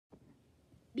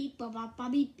Beep ba ba ba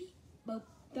beep beep. Boop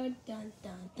dun dun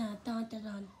dun dun dun dun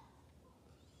dun.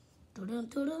 Dun dun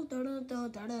dun dun dun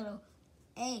dun dun dun.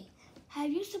 Hey,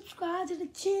 have you subscribed to the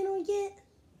channel yet?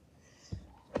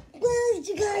 What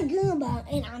you gotta go about?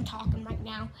 And I'm talking right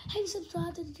now. Have you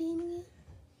subscribed to the channel yet?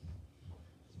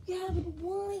 You haven't.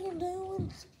 Why you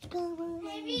doing? Subscribe right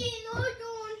now.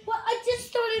 Well, I just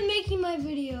started making my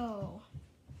video.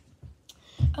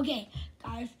 Okay,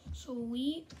 guys. So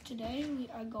today we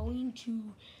are going to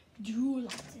do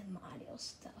lots of Mario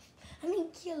stuff. I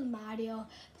mean, kill Mario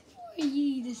before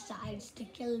he decides to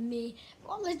kill me.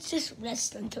 Well, let's just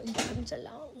rest until he comes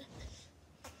along.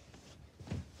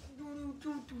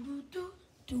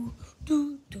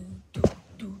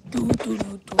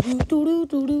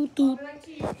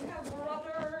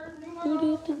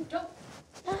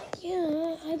 Not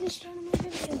yet. I just started my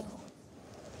video.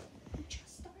 You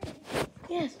just started.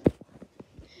 Yes.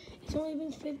 It's only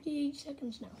been 58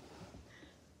 seconds now.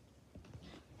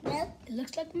 Well, it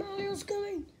looks like Mario's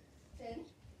coming. Then?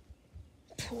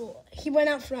 He went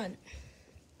out front.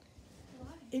 Why?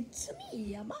 It's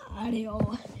me,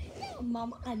 Mario. Yeah,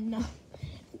 Mama Anna.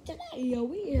 Today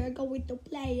we are going to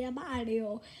play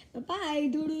Mario. Bye-bye.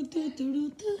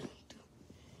 Do-do-do-do-do-do.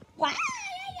 Why?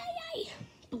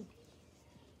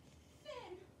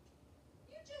 Finn,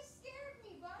 you just scared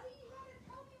me, buddy. You gotta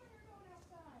tell me when you're going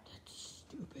outside. That's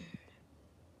stupid.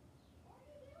 What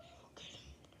are you doing? Okay.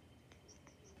 Oh my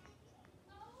goodness, you little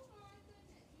rascal.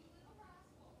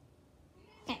 We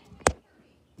didn't Hey.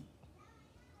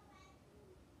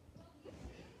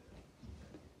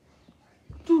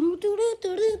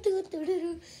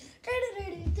 Do-do-do-do-do-do-do-do-do.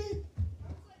 Do-do-do-do-do.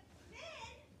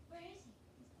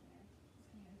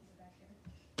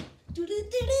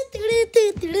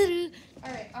 Do-do-do-do-do-do-do.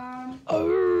 Alright,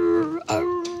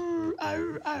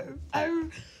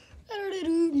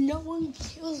 No one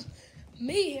kills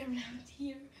me around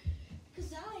here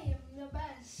because I am the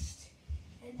best.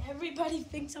 And everybody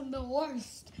thinks I'm the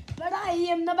worst, but I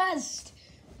am the best.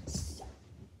 So,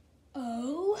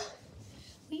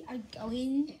 we are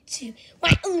going to...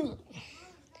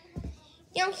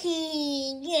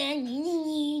 Yohi, yeah,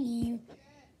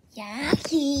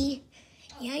 Yohi,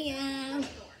 yeah, yeah,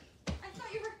 I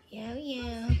thought you were yeah,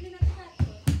 yeah, sitting in a cat.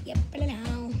 yep,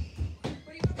 hello. What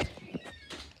are you about to treat?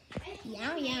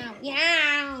 Yow, yow,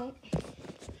 yow.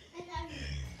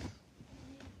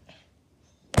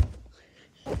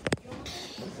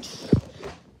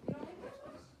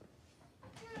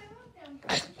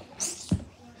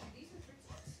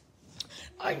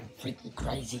 I'm freaking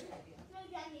crazy.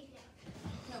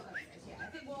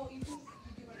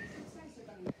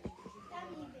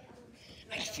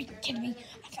 Are you freaking kidding me?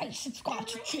 I thought you subscribed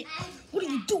to shit. What are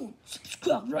you doing?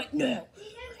 Subscribe right now.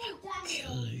 I'll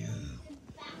kill you.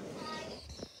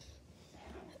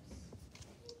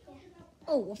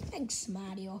 Oh, well, thanks,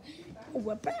 Mario. Oh,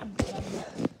 we're bad.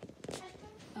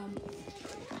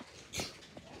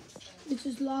 This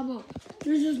is lava.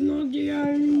 This is not the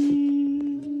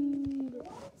end.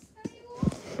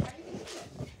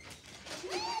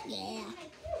 Yeah.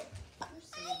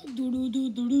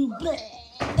 Do-do-do-do-do. Bleh.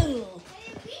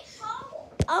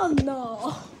 Oh,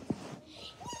 no.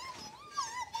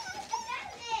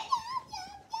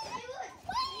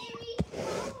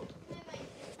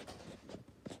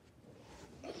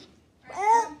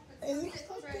 Well, it looks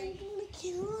like they're going to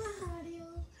kill Mario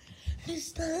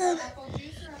this time.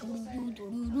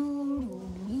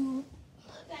 Do-do-do-do-do-do.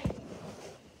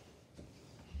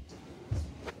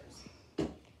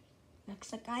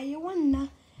 Looks like I won na.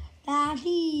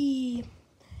 Daddy.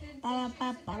 Ba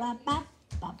ba ba ba ba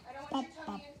ba ba ba ba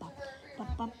ba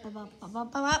ba ba ba ba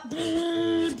ba ba.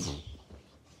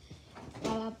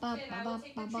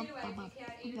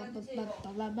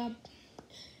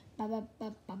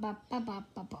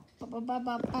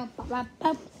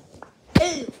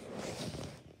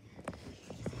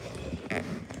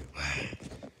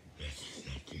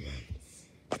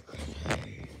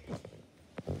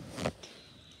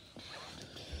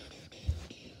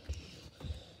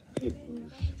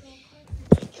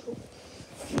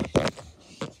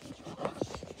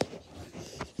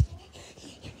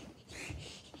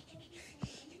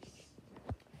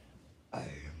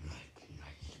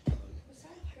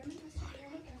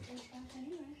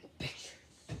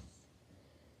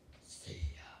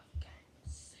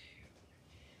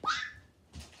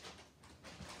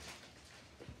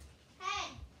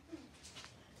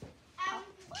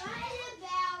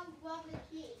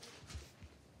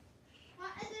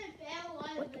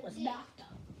 What was that?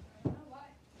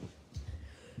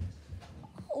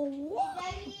 Oh, wow.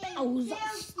 Bowser,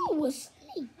 so was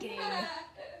sneaky.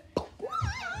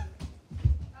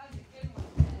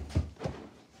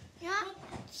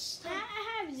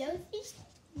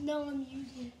 No, I'm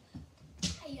using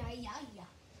it. Ay.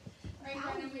 Alright,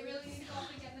 Brennan, we really need to go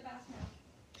up and get in the bath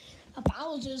now. A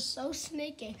bowel's just so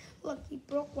sneaky. Look, he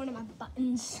broke one of my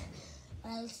buttons.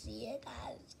 I'll see you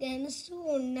guys again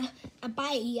soon.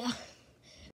 Bye.